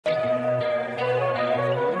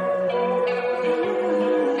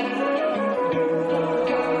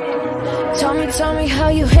Tell me how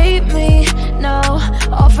you hate me now.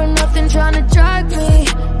 All for nothing, trying to drag me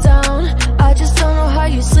down. I just don't know how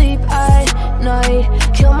you sleep at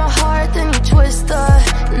night. Kill my heart, then you twist the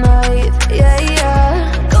knife. Yeah,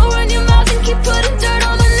 yeah. Go run your mouth and keep putting dirt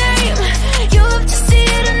on my name. You love to see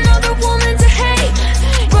it, another woman to hate.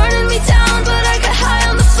 Burning me down, but I got high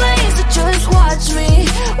on the flames. So just watch me,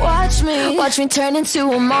 watch me. Watch me turn into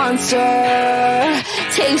a monster.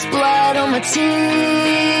 Taste blood on my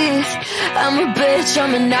teeth. I'm a bitch,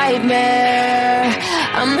 I'm a nightmare.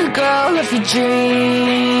 I'm the girl of your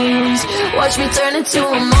dreams. Watch me turn into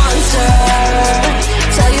a monster.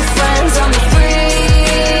 Tell your friends I'm a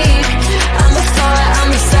freak. I'm a thought,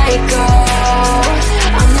 I'm a psycho.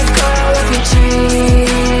 I'm the girl of your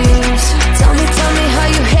dreams. Tell me how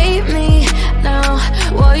you hate me now.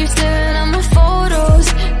 While you're staring at my photos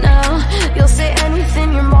now. You'll say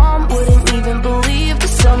anything your mom wouldn't even believe.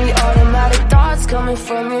 There's so many automatic thoughts coming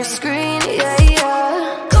from your screen. Yeah,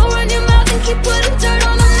 yeah. Go run your mouth and keep putting dirt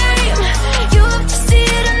on my name. You love to see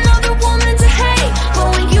it, another woman to hate. But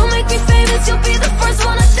when you make me famous, you'll be the first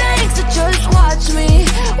one to thank. So just watch me,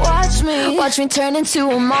 watch me. Watch me turn into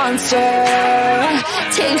a monster.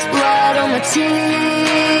 Taste blood on my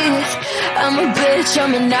teeth. I'm a bitch,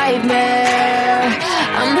 I'm a nightmare.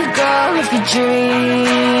 I'm the girl of your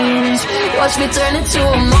dreams. Watch me turn into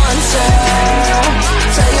a monster.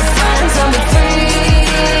 Tell your friends I'm a freak.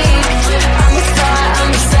 I'm a thought,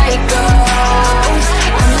 I'm a psycho.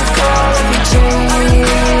 I'm the girl of your dreams.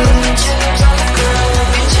 I'm the girl of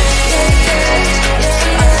your dreams. I'm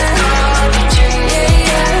the girl of your dreams.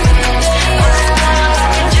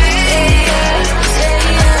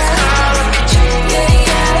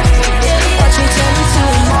 Watch me turn into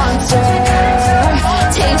a monster.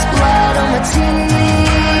 Taste blood on my teeth.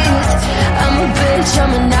 I'm a bitch,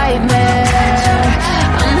 I'm a nightmare.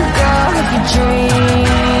 I'm the girl of your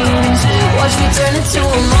dreams. Watch me turn into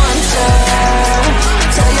a monster.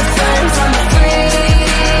 Tell your friends I'm a freak.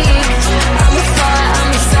 I'm a thought,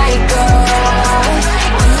 I'm a psycho.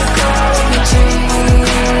 I'm the girl of your dreams.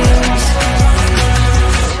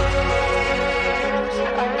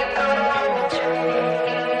 I'm the girl of your dreams. I'm the girl of your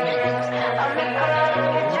dreams. I'm the girl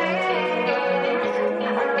of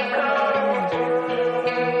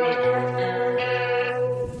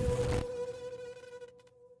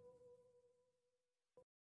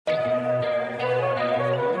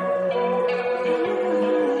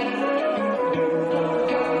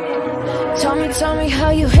Tell me how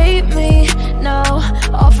you hate me now.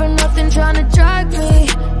 All for nothing, trying to drag me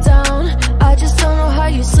down. I just don't know how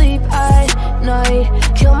you sleep at night.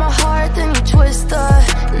 Kill my heart, then you twist the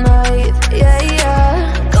knife. Yeah,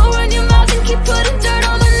 yeah. Go run your mouth and keep putting dirt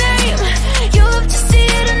on my name. You love to see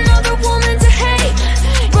it, another woman to hate.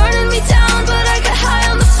 Burning me down, but I got high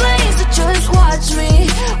on the flames. So just watch me,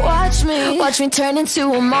 watch me. Watch me turn into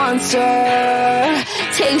a monster.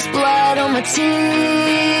 Taste blood on my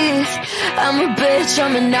teeth. I'm a bitch,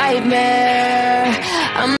 I'm a nightmare.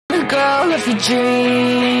 I'm the girl of your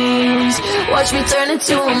dreams. Watch me turn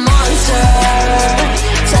into a monster.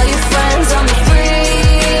 Tell your friends I'm a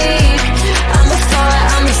freak. I'm a thought,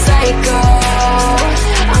 I'm a psycho.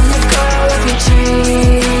 I'm the girl of your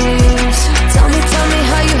dreams. Tell me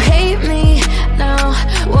how you hate me now.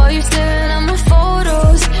 While you're staring at my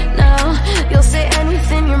photos now. You'll say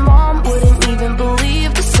anything your mom wouldn't even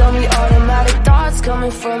believe. There's so many automatic thoughts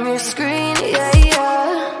coming from your screen. Yeah,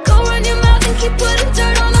 yeah. Go run your mouth and keep putting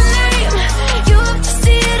dirt on my name. You love to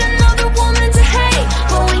see it, another woman to hate.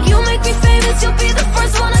 But when you make me famous, you'll be the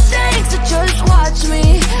first one to thank. So just watch me,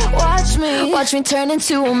 watch me. Watch me turn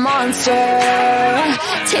into a monster.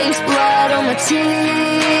 Taste blood on my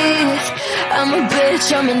teeth. I'm a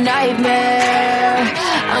bitch, I'm a nightmare.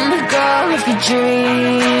 I'm the girl of your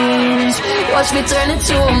dreams. Watch me turn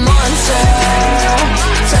into a monster.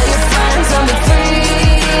 Tell your friends I'm a freak.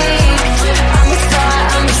 I'm a thought,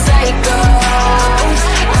 I'm a psycho.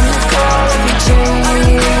 I'm the girl of your dreams.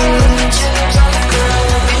 I'm the girl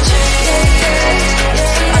of your dreams. I'm the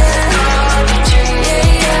girl of your dreams. I'm the girl of your dreams.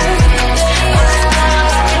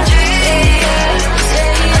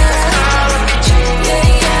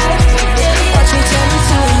 Watch me turn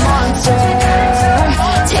into a monster.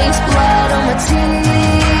 Taste blood on my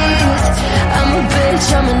teeth. I'm a bitch,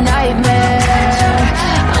 I'm a nightmare.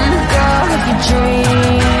 I'm the girl of your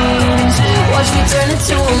dreams.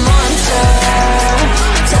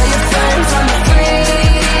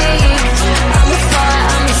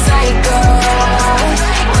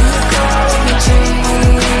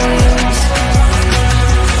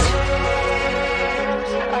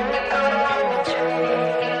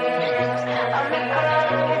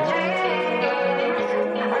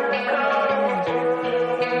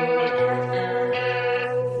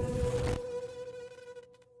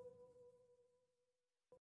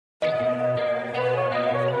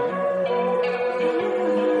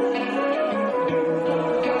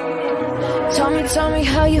 Tell me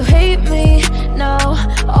how you hate me now.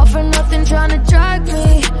 All for nothing, trying to drag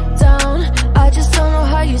me down. I just don't know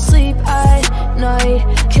how you sleep at night.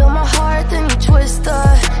 Kill my heart, then you twist the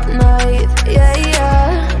knife. Yeah,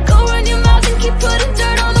 yeah. Go run your mouth and keep putting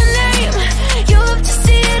dirt on my name. You love to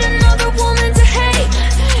see it, another woman to hate.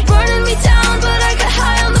 Burning me down, but I get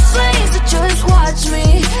high on the flames. So just watch me,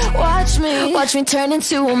 watch me. Watch me turn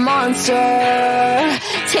into a monster.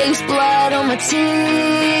 Taste blood on my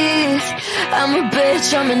teeth. I'm a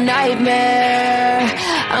bitch, I'm a nightmare.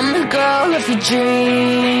 I'm the girl of your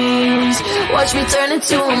dreams. Watch me turn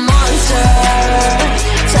into a monster.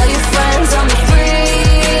 Tell your friends I'm a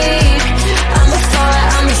freak. I'm a thought,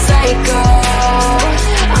 I'm a psycho.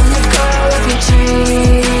 I'm the girl of your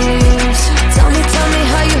dreams. Tell me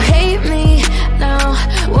how you hate me now.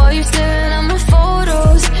 While you're staring at my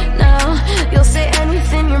photos now. You'll say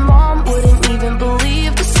anything your mom wouldn't even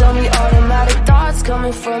believe. Cause so many automatic thoughts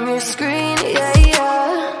coming from your screen. Yeah,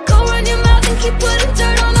 yeah. Go run your mouth and keep putting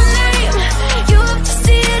dirt on my name. You love to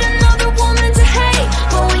see it, another woman to hate.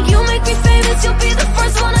 But when you make me famous, you'll be the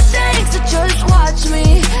first one to thank. So just watch me,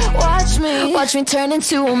 watch me. Watch me turn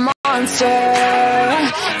into a monster.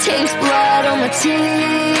 Taste blood on my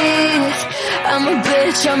teeth. I'm a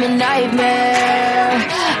bitch, I'm a nightmare.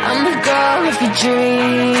 I'm the girl of your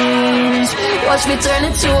dreams. Watch me turn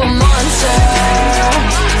into a monster.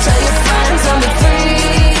 Tell your friends I'm a freak.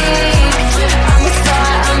 I'm a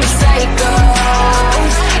thought, I'm a psycho.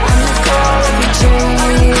 I'm the girl of your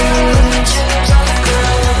dreams. I'm the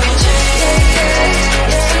girl of your dreams.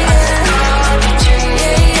 I'm the girl of your dreams.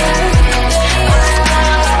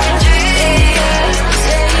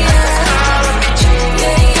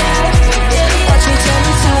 Watch me turn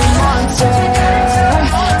into a monster.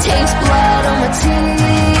 Taste blood on my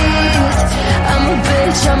teeth. I'm a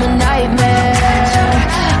bitch, I'm a nightmare.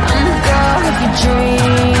 I'm the girl of your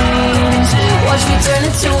dreams. Watch me turn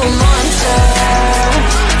into a monster.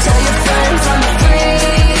 Tell your friends I'm a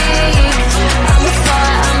freak. I'm a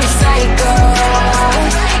thought, I'm a psycho.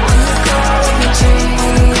 I'm the girl of your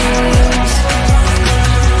dreams.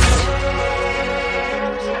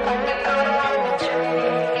 I'm the girl of your dreams.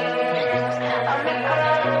 I'm the girl of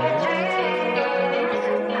your dreams.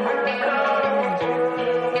 I'm the girl of your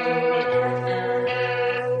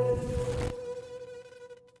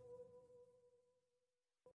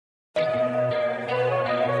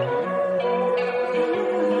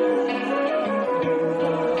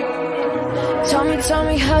Tell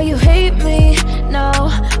me how you hate me now.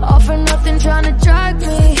 All for nothing, trying to drag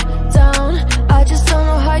me down. I just don't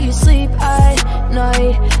know how you sleep at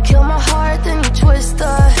night. Kill my heart, then you twist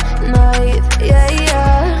the knife. Yeah,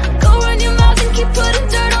 yeah. Go run your mouth and keep putting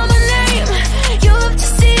dirt on my name. You love to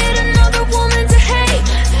see it, another woman to hate.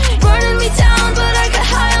 Burning me down, but I get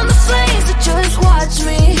high on the flames. So just watch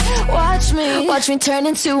me, watch me. Watch me turn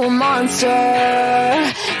into a monster.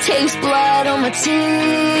 Taste blood on my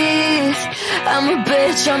teeth. I'm a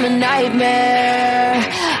bitch, I'm a nightmare.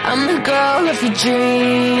 I'm the girl of your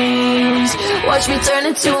dreams. Watch me turn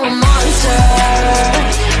into a monster.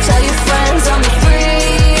 Tell your friends I'm a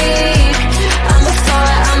freak. I'm a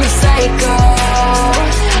thought, I'm a psycho.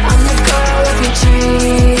 I'm the girl of your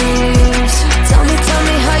dreams. Tell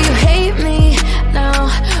me how you hate me now.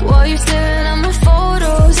 While you're staring at my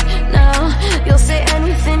photos now. You'll say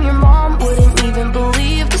anything your mom wouldn't even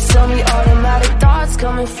believe. Cause so many automatic thoughts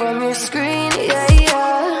coming from your screen. Yeah,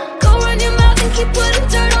 yeah. Go run your mouth and keep putting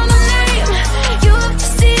dirt on my name. You love to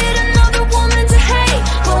see it, another woman to hate.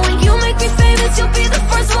 But when you make me famous, you'll be the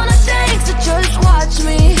first one to thank. So just watch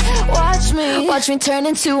me, watch me. Watch me turn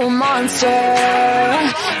into a monster.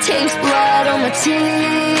 Taste blood on my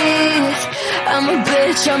teeth. I'm a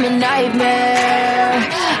bitch, I'm a nightmare.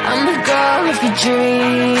 I'm the girl of your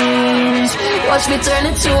dreams. Watch me turn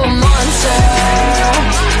into a monster.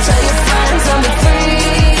 Tell your friends I'm a freak.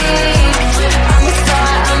 I'm a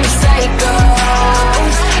thought, I'm a psycho.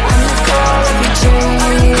 I'm the girl of your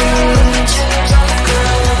dreams. I'm the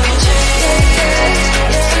girl of your dreams.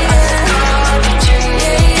 I'm the girl of your dreams.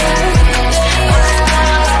 I'm the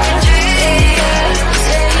girl of your dreams.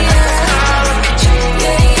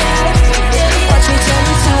 Watch me turn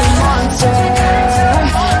into a monster.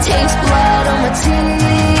 Taste blood on my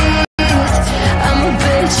teeth. I'm a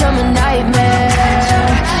bitch, I'm a nightmare.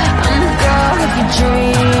 I'm the girl of your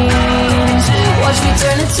dreams. Watch me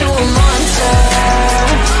turn into a monster.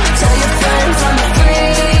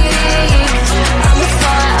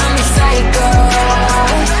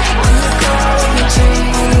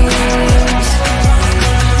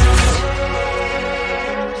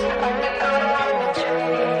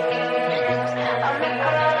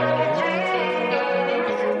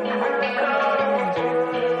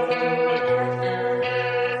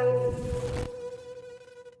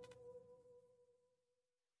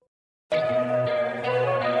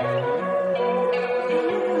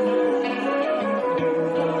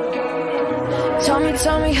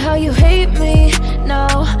 Tell me how you hate me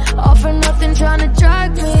now. All for nothing, trying to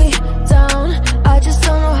drag me down. I just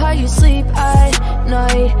don't know how you sleep at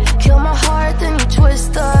night. Kill my heart, then you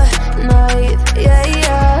twist the knife. Yeah,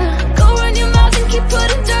 yeah. Go run your mouth and keep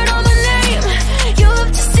putting dirt on my name. You love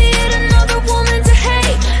to see it, another woman to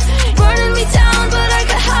hate. Burning me down, but I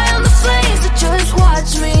get high on the flames. So just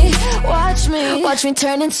watch me, watch me. Watch me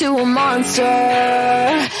turn into a monster.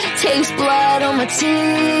 Taste blood on my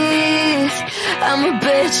teeth. I'm a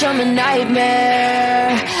bitch, I'm a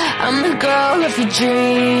nightmare. I'm the girl of your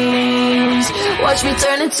dreams. Watch me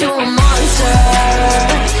turn into a monster.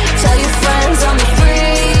 Tell your friends I'm a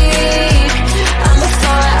freak. I'm a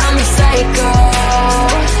thought, I'm a psycho.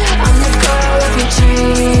 I'm the girl of your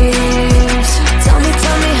dreams. Tell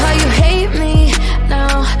me how you hate me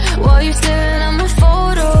now. While you're staring at my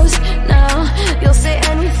photos now. You'll say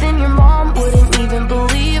anything your mom wouldn't even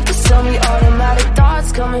believe. But so many automatic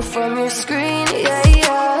thoughts coming from your screen. Yeah,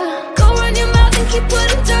 yeah. Go run your mouth and keep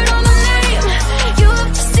putting dirt on my name. You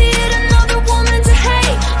love to see it, another woman to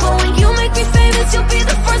hate. But when you make me famous, you'll be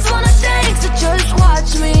the first one to thank. So just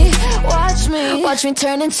watch me, watch me. Watch me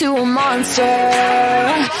turn into a monster.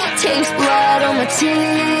 Taste blood on my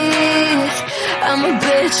teeth. I'm a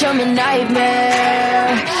bitch, I'm a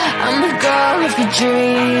nightmare. I'm the girl of your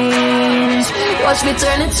dreams. Watch me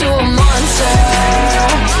turn into a monster.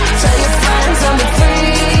 Tell your friends I'm a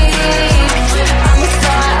freak. I'm a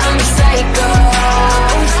thought, I'm a psycho.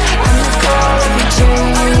 I'm the girl of your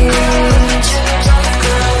dreams. I'm the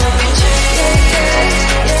girl of your dreams.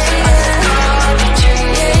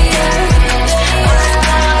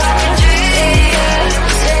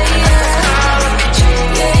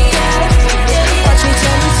 Watch me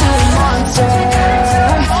turn into a monster.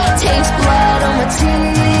 Taste blood on my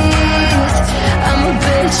teeth. I'm a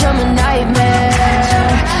bitch, I'm a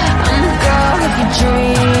nightmare. I'm the girl of your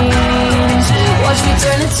dreams. Watch me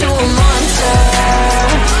turn into a monster.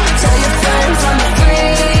 Tell your friends I'm a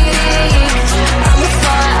freak. I'm a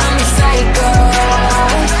thought, I'm a psycho.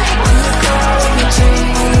 I'm the girl of your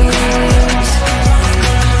dreams. I'm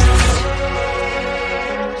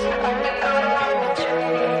the girl of your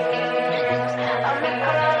dreams. I'm the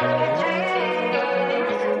girl of your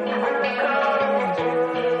dreams. I'm the girl of your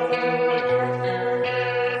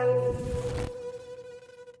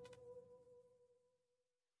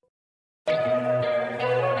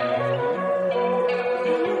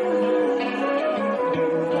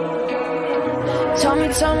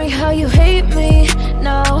Tell me how you hate me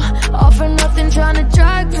now. All for nothing, trying to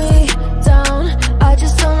drag me down. I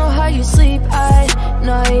just don't know how you sleep at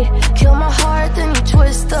night. Kill my heart, then you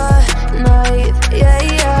twist the knife. Yeah,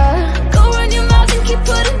 yeah. Go run your mouth and keep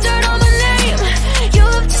putting dirt on my name. You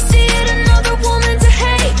love to see it, another woman to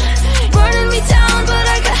hate. Burning me down, but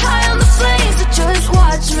I get high on the flames. So just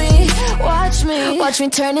watch me, watch me. Watch me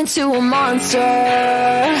turn into a monster.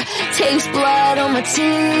 Taste blood on my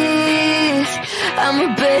teeth. I'm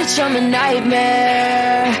a bitch, I'm a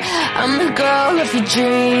nightmare. I'm the girl of your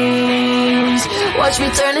dreams. Watch me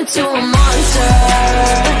turn into a monster.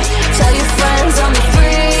 Tell your friends I'm a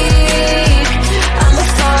freak. I'm a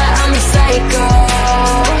thought, I'm a psycho.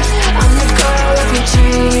 I'm the girl of your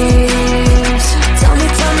dreams. Tell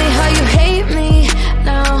me how you hate me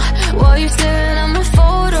now. While you're staring at my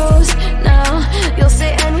photos now. You'll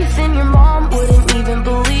say anything your mom wouldn't even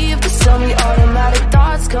believe. But so many automatic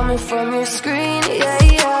thoughts coming from your screen. Yeah,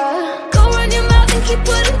 yeah. Go run your mouth and keep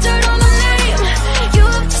putting dirt on my name. You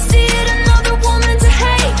love to see it, another woman to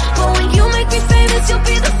hate. But when you make me famous, you'll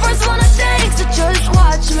be the first one to thank. So just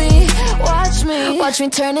watch me, watch me. Watch me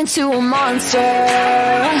turn into a monster.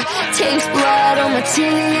 Taste blood on my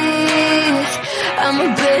teeth. I'm a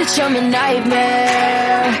bitch, I'm a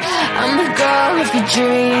nightmare. I'm the girl of your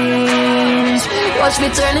dreams. Watch me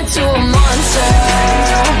turn into a monster.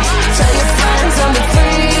 Tell your friends I'm a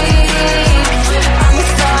freak. I'm a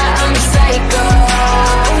thought, I'm a psycho.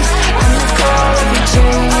 I'm the girl of your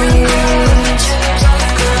dreams. I'm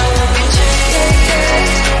the girl of your dreams.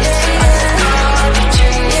 I'm the girl of your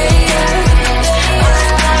dreams.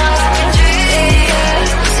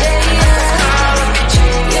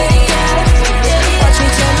 Watch me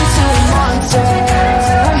turn into a monster.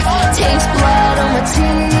 Taste blood on my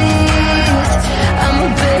teeth. I'm a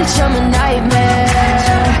bitch, I'm a nightmare.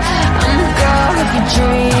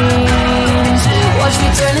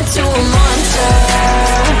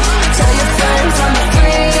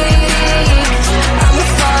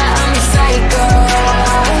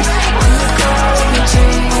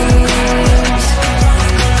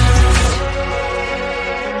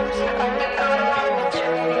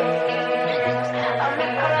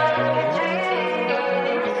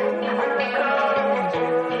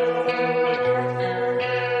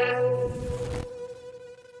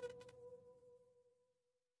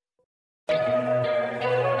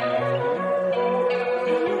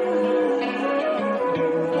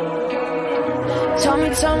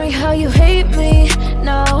 hate me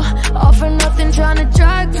now. All for nothing, trying to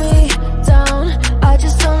drag me down. I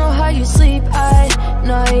just don't know how you sleep at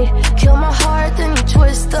night. Kill my heart, then you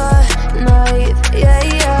twist the knife. Yeah,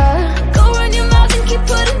 yeah. Go run your mouth and keep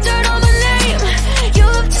putting dirt on my name. You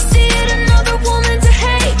love to see it, another woman to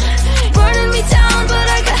hate. Burning me down, but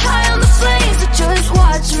I got high on the flames. So just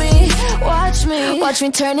watch me, watch me. Watch me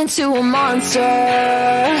turn into a monster.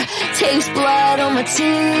 Taste blood on my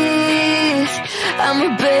teeth. I'm a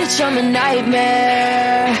bitch, I'm a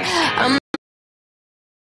nightmare.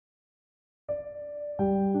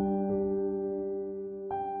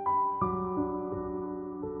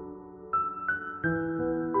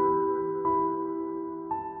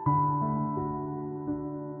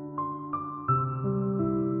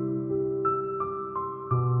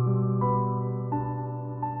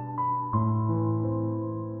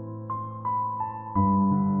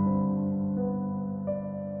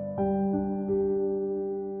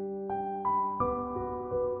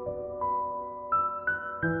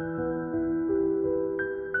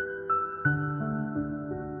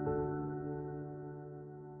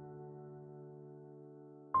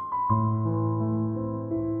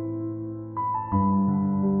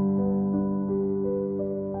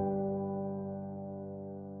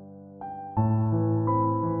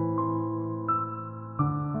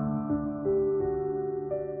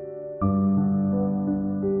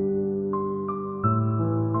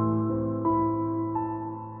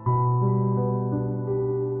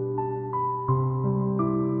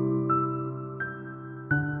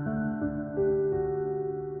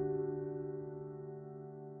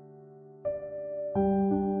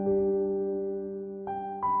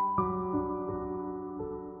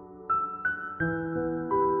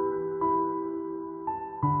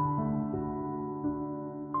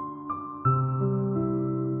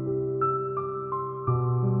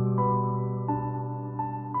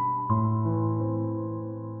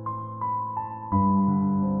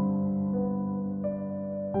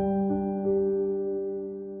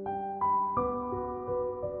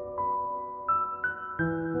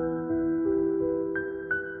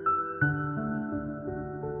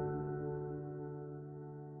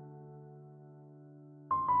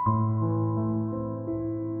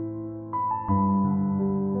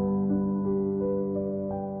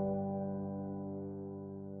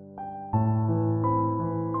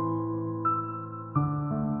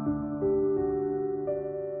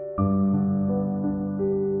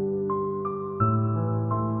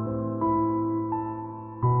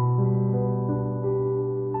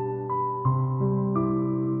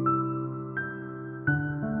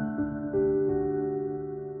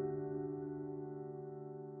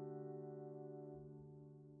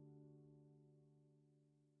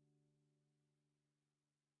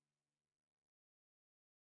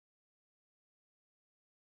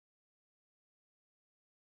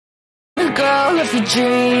 Girl of your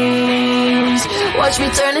dreams, watch me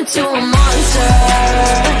turn into a monster.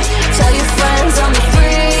 Tell your friends I'm a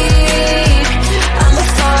freak, I'm a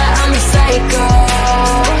thought, I'm a psycho.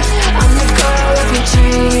 I'm the girl of your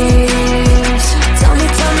dreams. Tell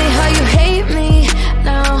me how you hate me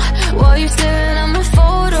now, while you're staring at my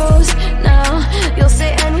photos now. You'll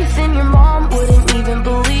say anything your mom wouldn't even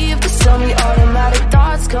believe. Just tell me automatic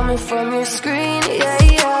thoughts coming from your screen. Yeah,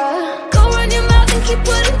 yeah. Go run your mouth and keep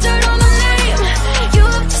putting dirt on my name. You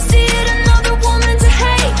love to see it, another woman to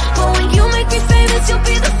hate. But when you make me famous, you'll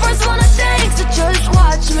be the first one to thank. So just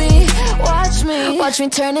watch me, watch me. Watch me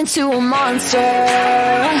turn into a monster.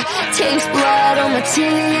 Taste blood on my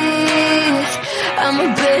teeth. I'm a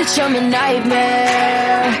bitch, I'm a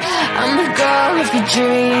nightmare. I'm the girl of your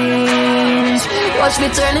dreams. Watch me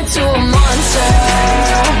turn into a monster.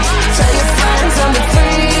 Tell your friends I'm a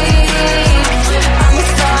freak, I'm a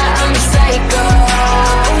thought, I'm a psycho.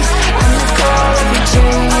 I'm the girl of your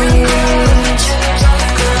dreams. I'm the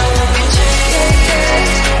girl of your dreams.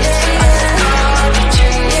 I'm the girl of your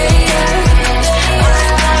dreams.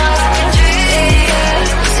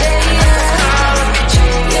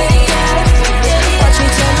 Watch me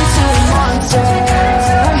turn into a monster.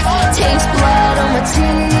 Taste blood on my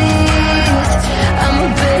teeth. I'm a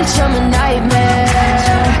bitch, I'm a nightmare.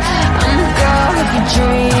 I'm the girl of your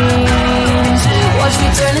dreams. Watch me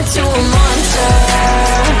turn into a monster.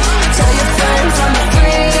 Tell your friends I'm a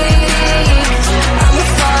freak, I'm a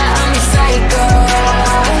thought, I'm a psycho.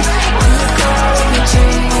 I'm the girl of your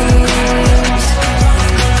dreams.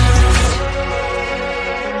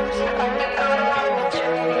 I'm the girl of your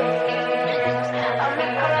dreams. I'm the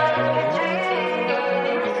girl of your dreams.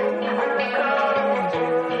 I'm the girl of your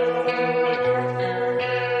dreams.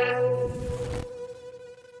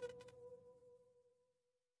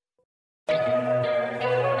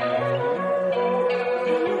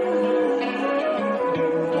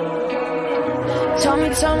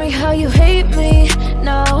 Tell me how you hate me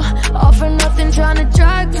now. All for nothing, trying to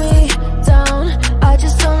drag me down. I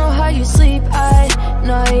just don't know how you sleep at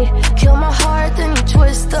night. Kill my heart, then you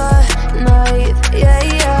twist the knife. Yeah,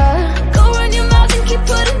 yeah. Go run your mouth and keep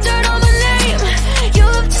putting dirt on my name. You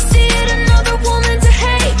love to see it, another woman to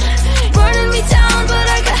hate. Burning me down, but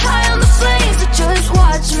I got high on the flames. So just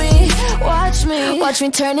watch me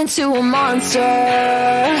turn into a monster.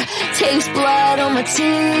 Taste blood on my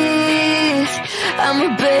teeth. I'm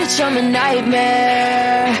a bitch, I'm a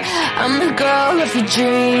nightmare. I'm the girl of your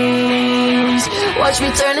dreams. Watch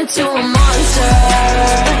me turn into a monster.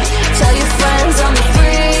 Tell your friends I'm a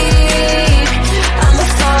freak. I'm a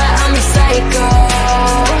thought, I'm a psycho.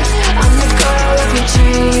 I'm the girl of your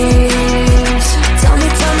dreams. Tell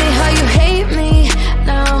me how you hate me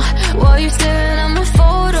now. While you're staring at my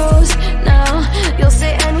photos now. You'll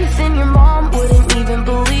say anything your mom wouldn't even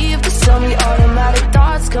believe. Just tell me automatic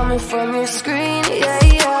thoughts coming from your screen. Yeah,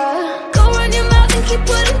 yeah. Go run your mouth and keep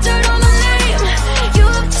putting dirt on my name. You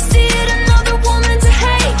love to see it, another woman to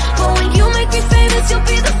hate. But when you make me famous, you'll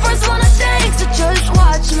be the first one to thank. So just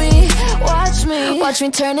watch me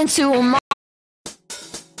turn into a monster.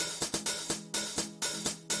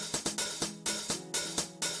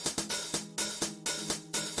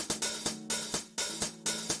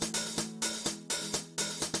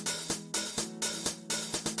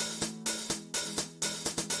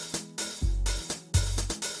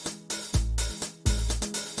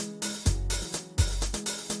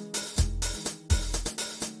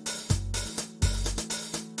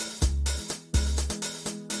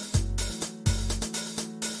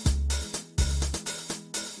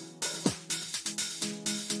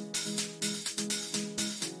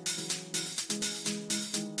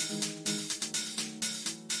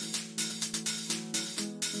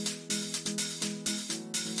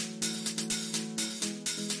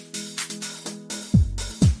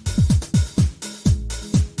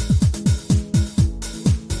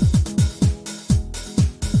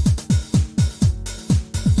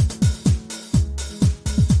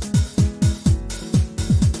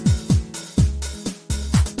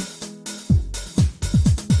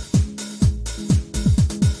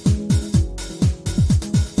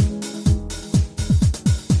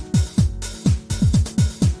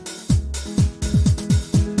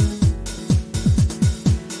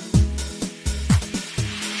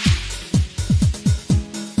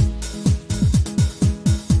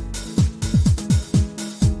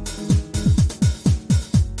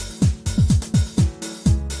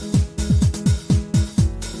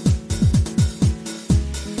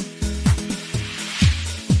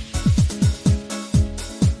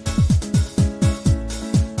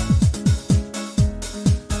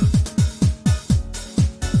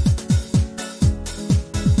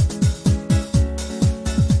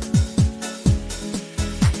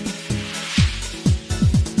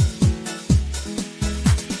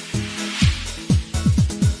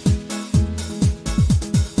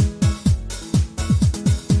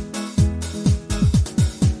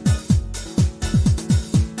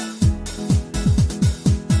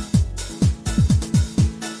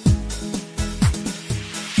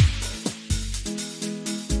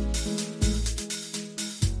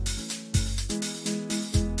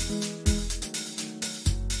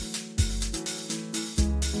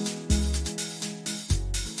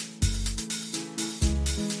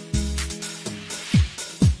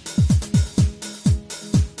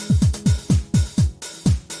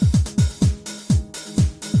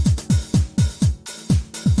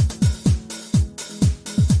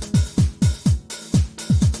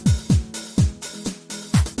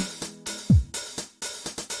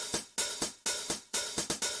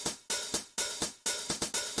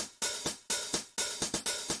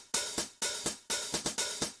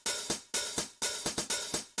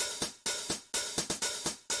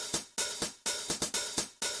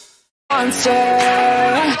 Monster,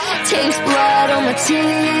 taste blood on my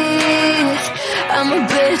teeth. I'm a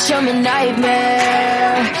bitch, I'm a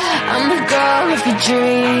nightmare. I'm the girl of your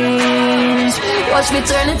dreams. Watch me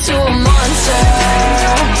turn into a monster.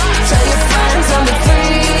 Tell your friends I'm a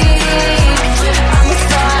freak. I'm a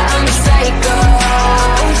thought, I'm a psycho.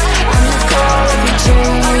 I'm the girl of your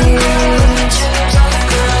dreams. I'm the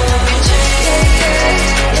girl of your dreams.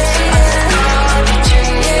 I'm the girl of your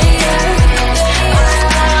dreams.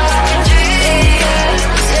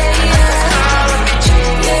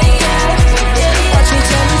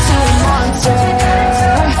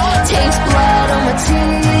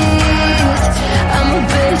 I'm a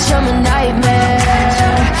bitch, I'm a nightmare.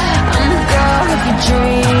 I'm the girl of your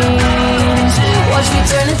dreams.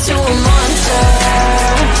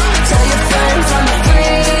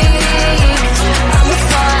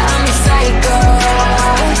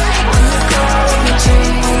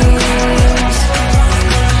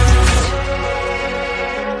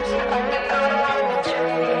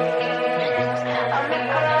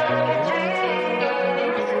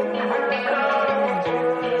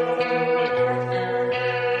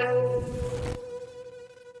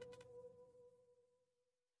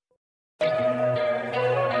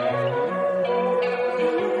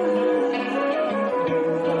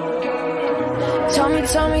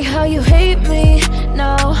 Tell me how you hate me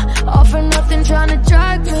now. All for nothing, trying to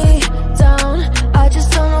drag me down. I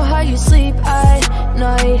just don't know how you sleep at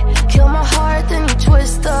night. Kill my heart, then you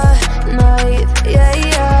twist the knife. Yeah,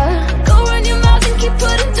 yeah. Go run your mouth and keep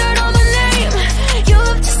putting dirt on my name. You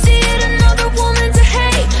love to see it, another woman to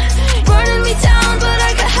hate. Burning me down, but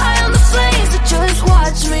I get high on the flames. So just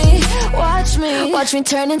watch me, watch me. Watch me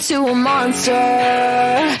turn into a monster.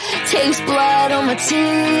 Taste blood on my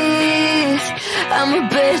teeth. I'm a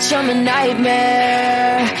bitch, I'm a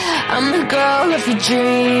nightmare. I'm the girl of your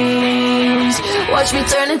dreams. Watch me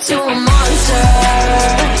turn into a monster.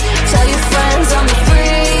 Tell your friends I'm a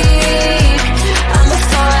freak. I'm a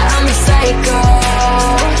thought, I'm a psycho.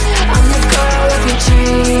 I'm the girl of your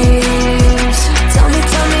dreams. Tell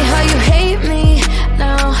me how you hate me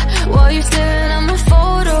now. While you're staring at my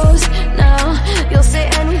photos now. You'll say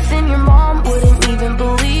anything your mom wouldn't even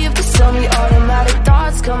believe. There's so many automatic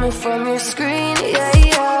thoughts coming from your screen. Yeah,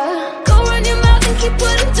 yeah. Go run your mouth and keep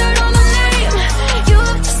putting dirt on my name. You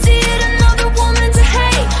love to see it, another woman to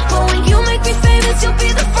hate. But when you make me famous, you'll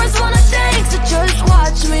be the first one to thank. So just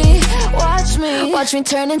watch me, watch me. Watch me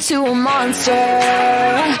turn into a monster.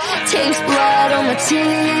 Taste blood on my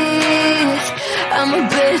teeth. I'm a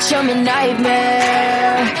bitch, I'm a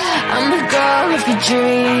nightmare. I'm the girl of your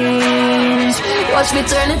dreams. Watch me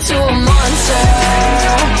turn into a monster.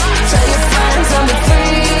 Tell your friends I'm a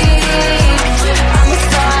freak. I'm a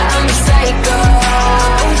thought, I'm a psycho.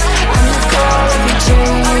 I'm the girl of your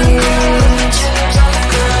dreams. I'm the girl of your dreams. I'm the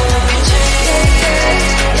girl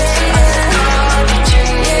of your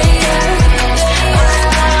dreams.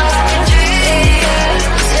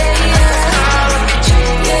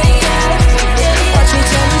 Watch me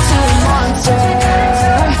turn into a monster.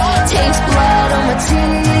 Taste blood on my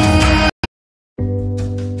teeth.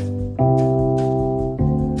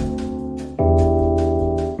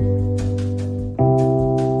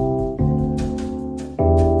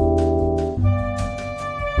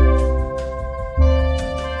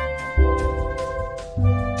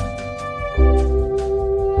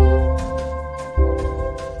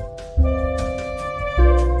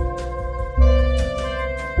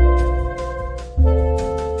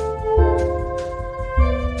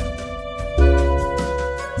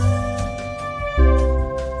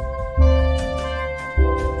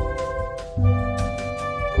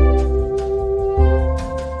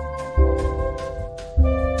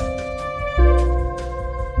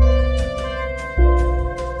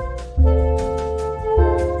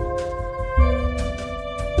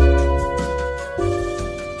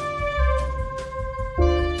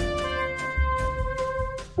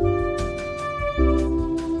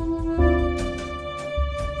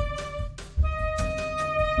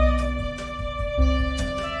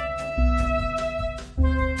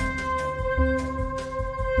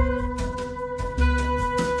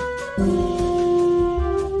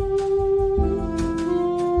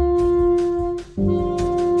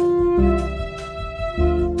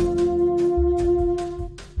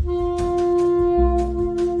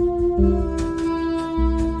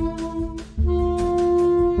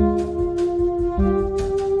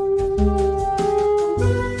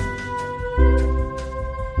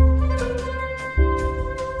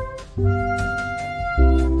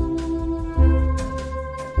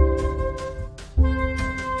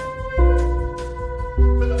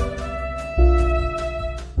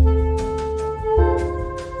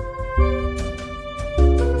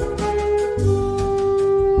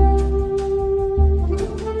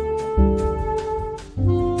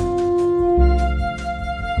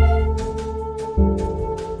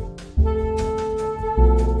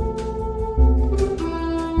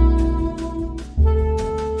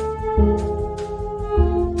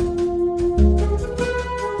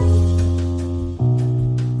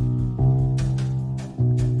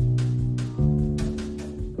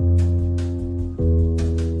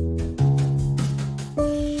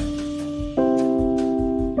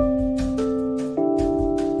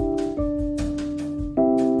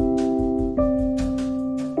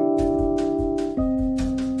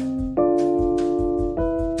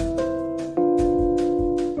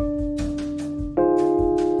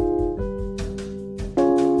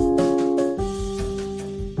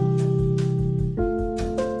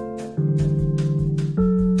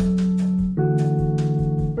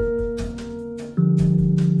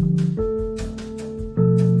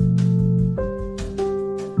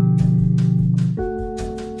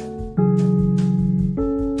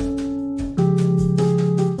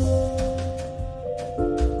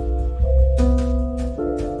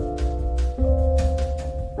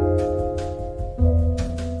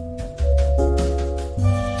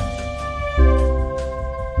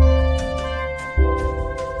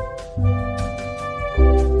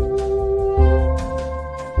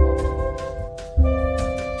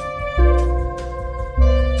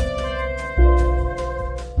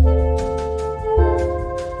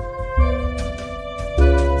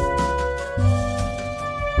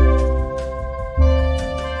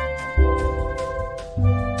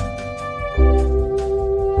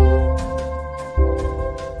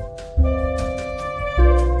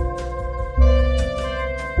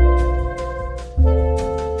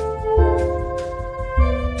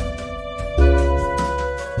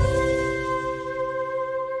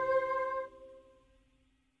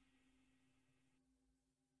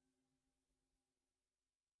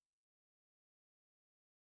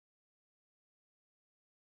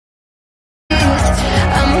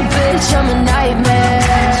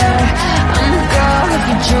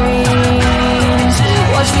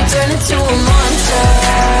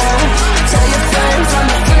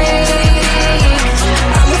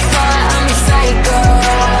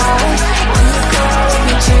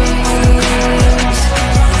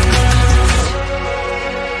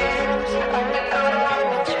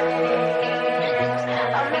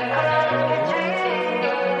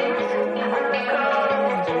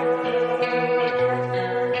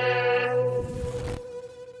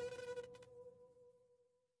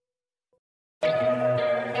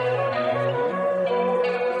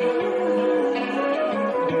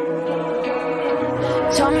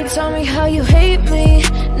 Tell me how you hate me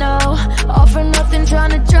now. All for nothing,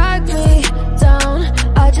 trying to drag me down.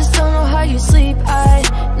 I just don't know how you sleep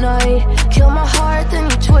at night. Kill my heart, then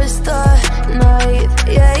you twist the knife.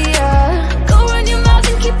 Yeah, yeah. Go run your mouth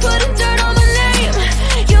and keep putting dirt on my name.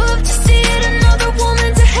 You love to see it, another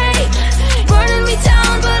woman to hate. Burning me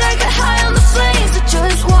down, but I get high on the flames. So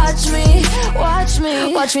just watch me, watch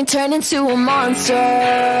me. Watch me turn into a monster.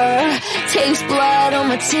 Taste blood on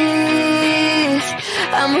my teeth.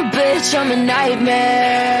 I'm a bitch, I'm a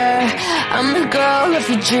nightmare. I'm the girl of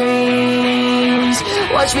your dreams.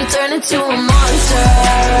 Watch me turn into a monster.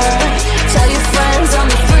 Tell your friends I'm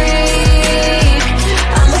a freak.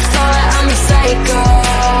 I'm a thought, I'm a psycho.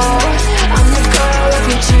 I'm the girl of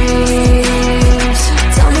your dreams.